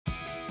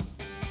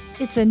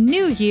It's a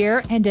new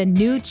year and a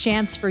new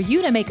chance for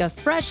you to make a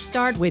fresh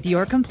start with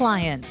your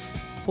compliance.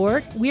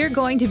 We're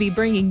going to be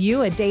bringing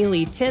you a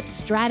daily tip,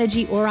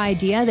 strategy, or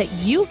idea that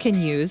you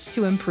can use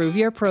to improve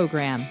your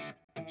program.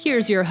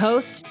 Here's your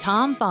host,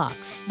 Tom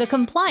Fox, the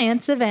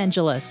Compliance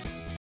Evangelist.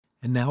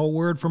 And now a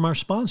word from our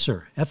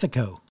sponsor,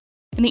 Ethico.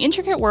 In the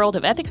intricate world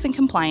of ethics and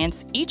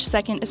compliance, each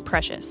second is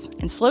precious,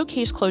 and slow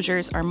case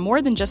closures are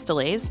more than just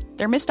delays,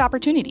 they're missed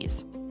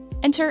opportunities.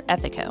 Enter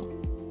Ethico.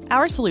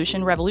 Our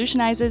solution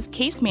revolutionizes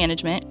case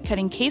management,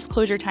 cutting case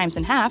closure times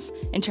in half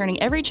and turning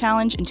every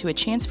challenge into a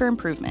chance for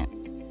improvement.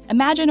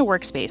 Imagine a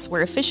workspace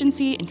where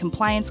efficiency and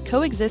compliance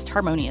coexist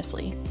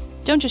harmoniously.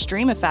 Don't just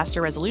dream of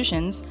faster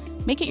resolutions,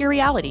 make it your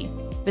reality.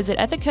 Visit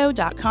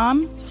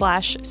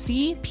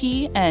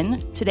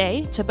ethico.com/CPN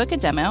today to book a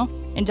demo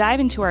and dive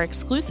into our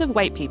exclusive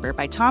white paper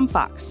by Tom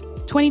Fox,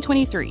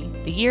 2023,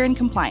 The Year in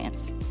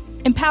Compliance.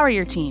 Empower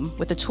your team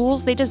with the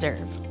tools they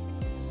deserve.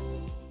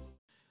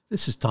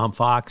 This is Tom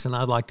Fox, and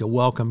I'd like to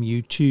welcome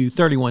you to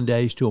 31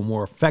 Days to a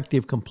More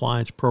Effective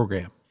Compliance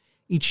Program.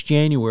 Each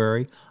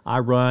January, I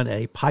run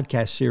a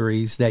podcast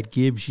series that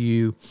gives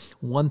you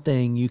one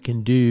thing you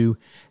can do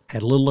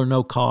at little or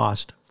no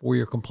cost for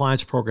your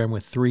compliance program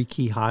with three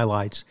key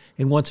highlights.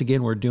 And once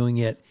again, we're doing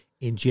it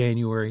in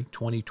January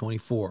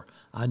 2024.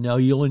 I know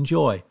you'll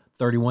enjoy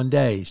 31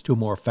 Days to a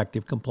More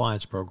Effective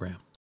Compliance Program.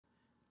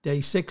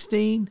 Day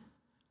 16,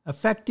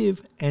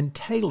 Effective and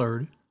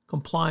Tailored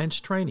Compliance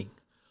Training.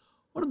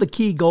 One of the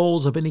key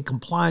goals of any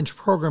compliance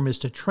program is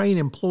to train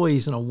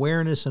employees in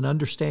awareness and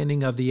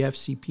understanding of the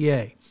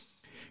FCPA,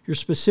 your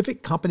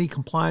specific company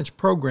compliance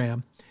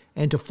program,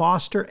 and to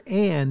foster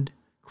and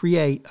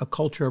create a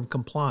culture of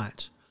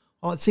compliance.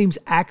 While it seems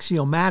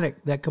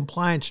axiomatic that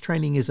compliance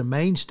training is a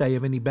mainstay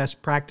of any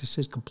best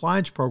practices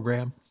compliance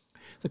program,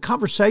 the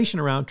conversation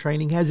around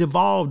training has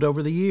evolved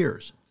over the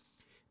years.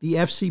 The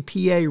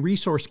FCPA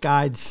Resource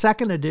Guide,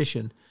 second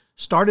edition,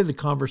 started the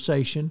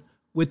conversation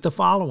with the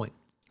following,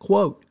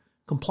 quote,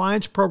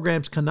 "Compliance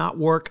programs cannot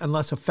work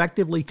unless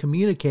effectively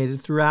communicated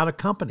throughout a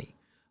company.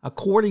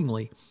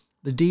 Accordingly,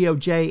 the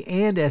DOJ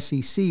and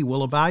SEC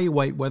will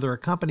evaluate whether a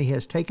company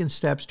has taken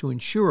steps to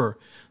ensure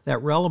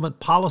that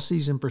relevant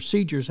policies and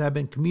procedures have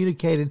been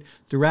communicated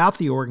throughout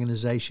the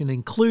organization,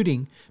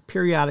 including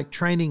periodic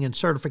training and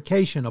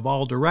certification of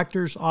all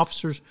directors,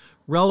 officers,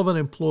 relevant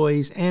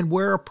employees, and,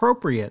 where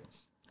appropriate,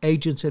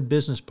 agents and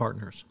business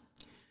partners."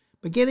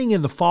 Beginning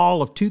in the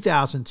fall of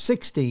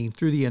 2016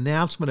 through the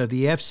announcement of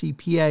the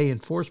FCPA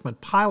Enforcement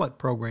Pilot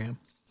Program,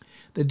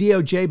 the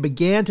DOJ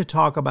began to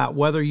talk about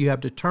whether you have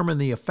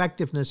determined the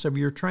effectiveness of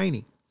your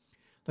training.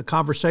 The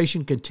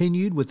conversation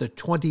continued with the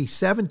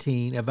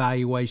 2017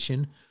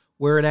 evaluation,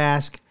 where it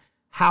asked,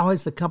 how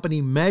has the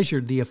company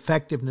measured the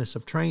effectiveness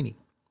of training?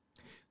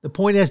 The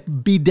point has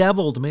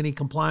bedeviled many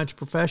compliance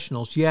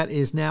professionals, yet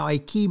is now a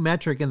key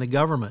metric in the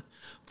government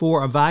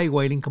for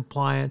evaluating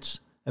compliance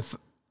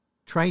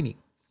training.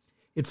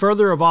 It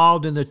further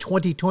evolved in the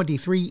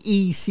 2023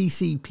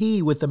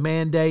 ECCP with the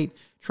mandate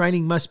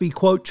training must be,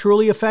 quote,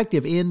 truly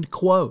effective, end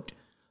quote.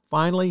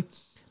 Finally,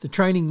 the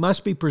training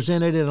must be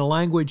presented in a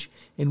language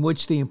in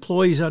which the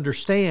employees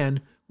understand,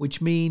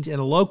 which means in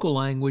a local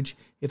language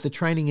if the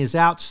training is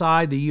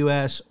outside the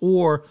U.S.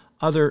 or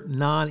other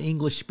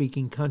non-English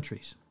speaking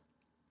countries.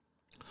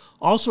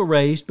 Also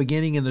raised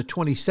beginning in the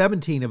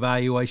 2017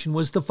 evaluation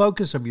was the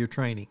focus of your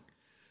training,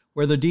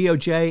 where the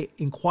DOJ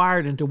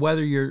inquired into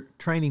whether your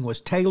training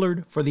was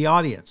tailored for the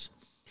audience.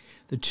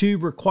 This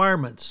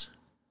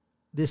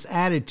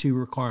added two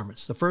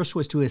requirements. The first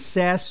was to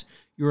assess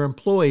your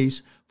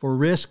employees for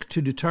risk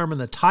to determine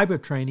the type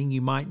of training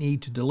you might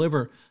need to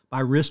deliver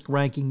by risk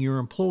ranking your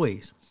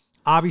employees.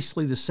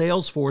 Obviously, the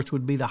sales force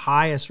would be the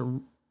highest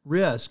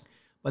risk,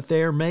 but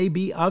there may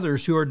be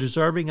others who are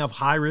deserving of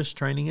high-risk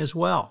training as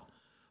well.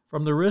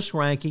 From the risk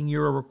ranking, you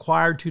are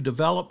required to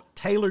develop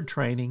tailored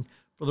training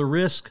for the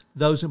risk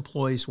those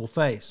employees will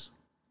face.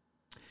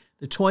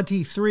 The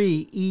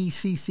 23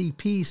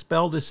 ECCP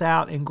spelled this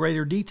out in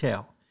greater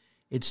detail.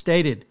 It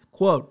stated,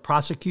 quote,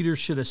 prosecutors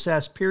should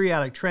assess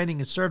periodic training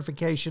and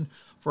certification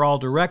for all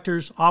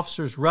directors,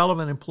 officers,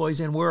 relevant employees,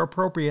 and where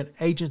appropriate,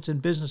 agents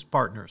and business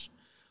partners.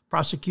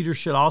 Prosecutors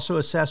should also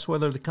assess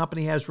whether the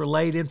company has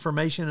relayed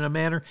information in a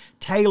manner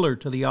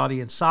tailored to the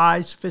audience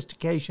size,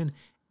 sophistication,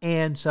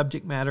 and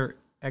subject matter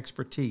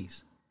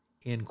expertise,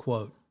 end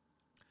quote.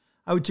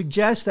 I would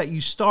suggest that you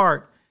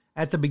start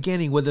at the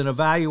beginning with an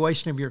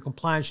evaluation of your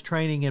compliance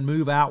training and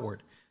move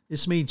outward.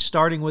 This means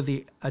starting with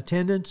the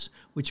attendance,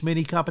 which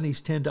many companies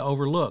tend to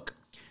overlook.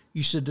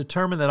 You should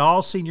determine that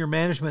all senior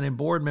management and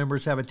board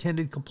members have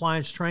attended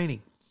compliance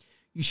training.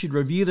 You should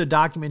review the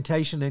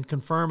documentation and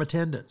confirm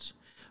attendance.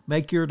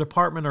 Make your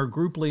department or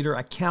group leader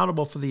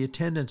accountable for the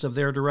attendance of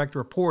their direct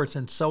reports,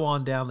 and so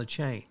on down the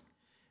chain.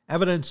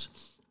 Evidence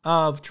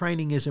of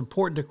training is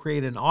important to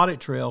create an audit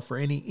trail for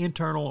any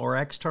internal or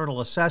external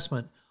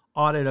assessment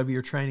audit of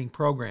your training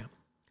program.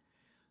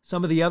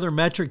 Some of the other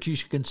metrics you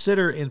should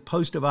consider in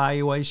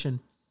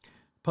post-training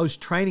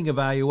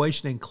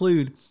evaluation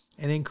include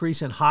An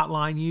increase in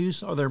hotline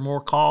use? Are there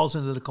more calls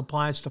into the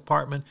compliance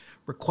department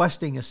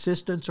requesting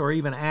assistance or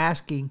even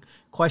asking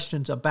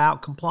questions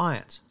about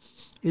compliance?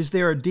 Is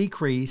there a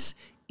decrease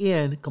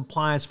in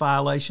compliance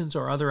violations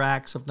or other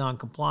acts of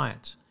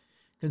noncompliance?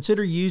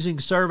 Consider using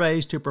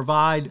surveys to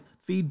provide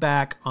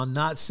feedback on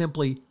not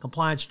simply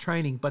compliance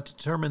training, but to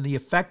determine the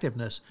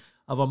effectiveness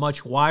of a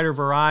much wider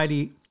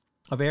variety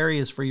of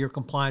areas for your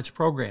compliance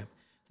program.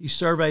 These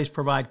surveys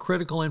provide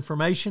critical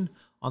information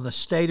on the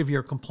state of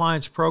your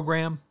compliance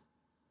program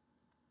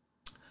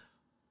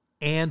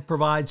and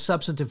provide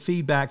substantive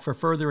feedback for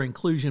further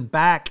inclusion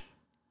back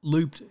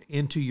looped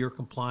into your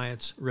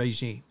compliance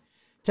regime.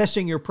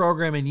 Testing your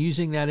program and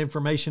using that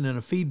information in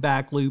a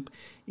feedback loop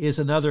is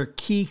another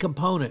key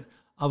component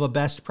of a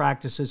best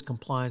practices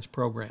compliance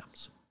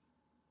programs.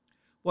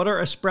 What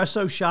are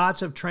espresso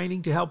shots of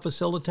training to help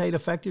facilitate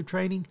effective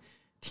training?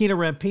 Tina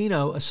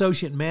Rampino,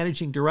 Associate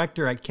Managing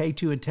Director at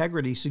K2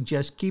 Integrity,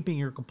 suggests keeping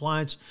your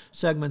compliance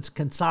segments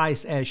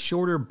concise, as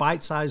shorter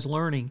bite-sized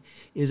learning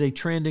is a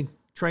trend in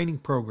training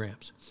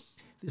programs.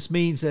 This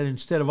means that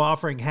instead of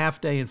offering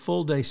half-day and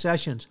full-day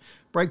sessions,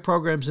 break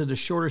programs into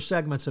shorter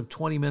segments of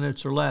 20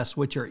 minutes or less,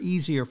 which are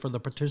easier for the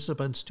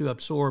participants to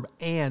absorb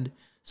and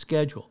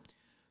schedule.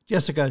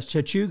 Jessica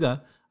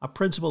Chachuga, a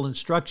principal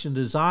instruction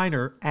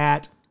designer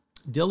at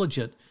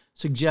Diligent,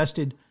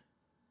 suggested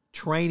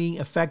training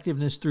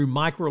effectiveness through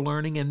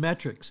microlearning and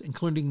metrics,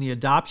 including the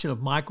adoption of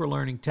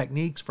microlearning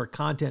techniques for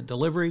content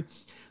delivery,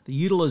 the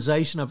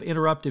utilization of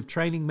interruptive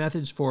training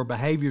methods for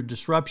behavior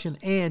disruption,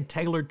 and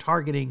tailored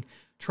targeting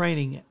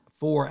training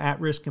for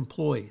at-risk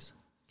employees.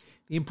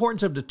 The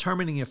importance of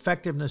determining the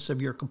effectiveness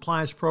of your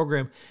compliance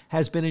program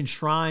has been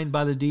enshrined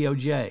by the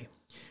DOJ.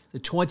 The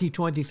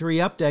 2023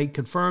 update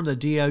confirmed the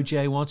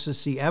DOJ wants to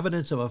see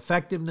evidence of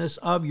effectiveness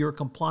of your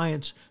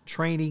compliance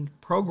training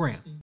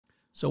program.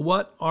 So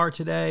what are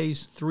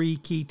today's 3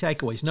 key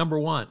takeaways? Number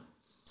 1,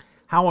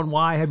 how and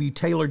why have you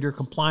tailored your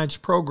compliance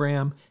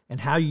program and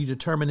how you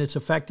determine its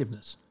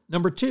effectiveness?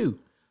 Number 2,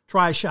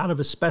 try a shot of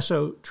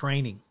espresso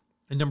training.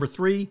 And number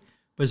 3,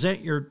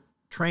 present your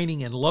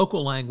training in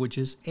local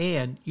languages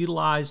and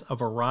utilize a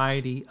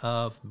variety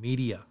of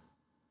media.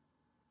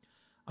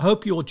 I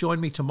hope you will join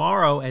me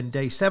tomorrow and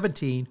day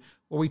 17,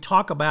 where we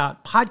talk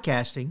about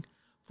podcasting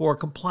for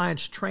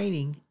compliance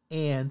training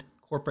and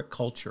corporate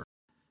culture.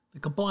 The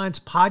Compliance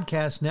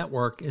Podcast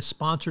Network is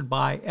sponsored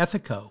by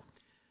Ethico.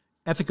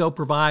 Ethico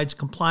provides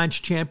compliance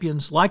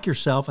champions like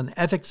yourself an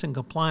ethics and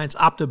compliance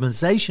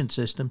optimization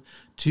system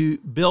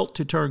built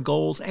to turn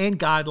goals and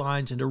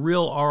guidelines into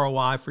real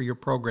ROI for your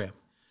program.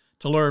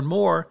 To learn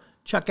more,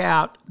 check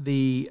out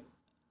the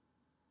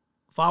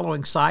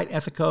following site,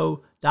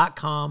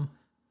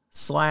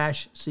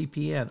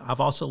 ethico.com/CPN. I've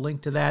also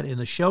linked to that in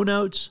the show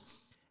notes,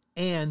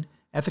 and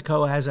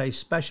Ethico has a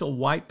special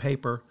white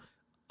paper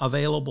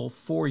available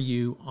for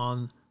you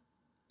on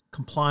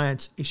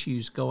compliance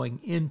issues going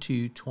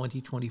into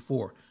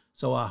 2024.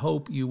 So I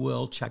hope you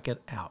will check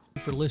it out. Thank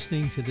you for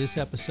listening to this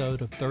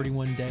episode of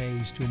 31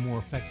 Days to a More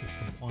Effective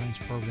Compliance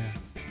Program.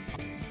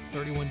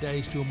 31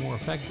 Days to a More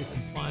Effective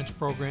Compliance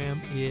Program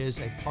is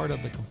a part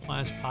of the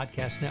Compliance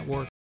Podcast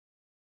Network.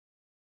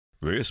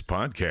 This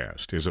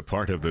podcast is a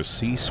part of the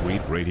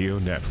C-Suite Radio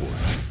Network.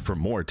 For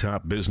more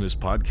top business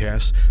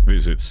podcasts,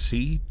 visit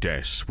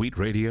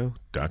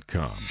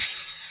c-suiteradio.com.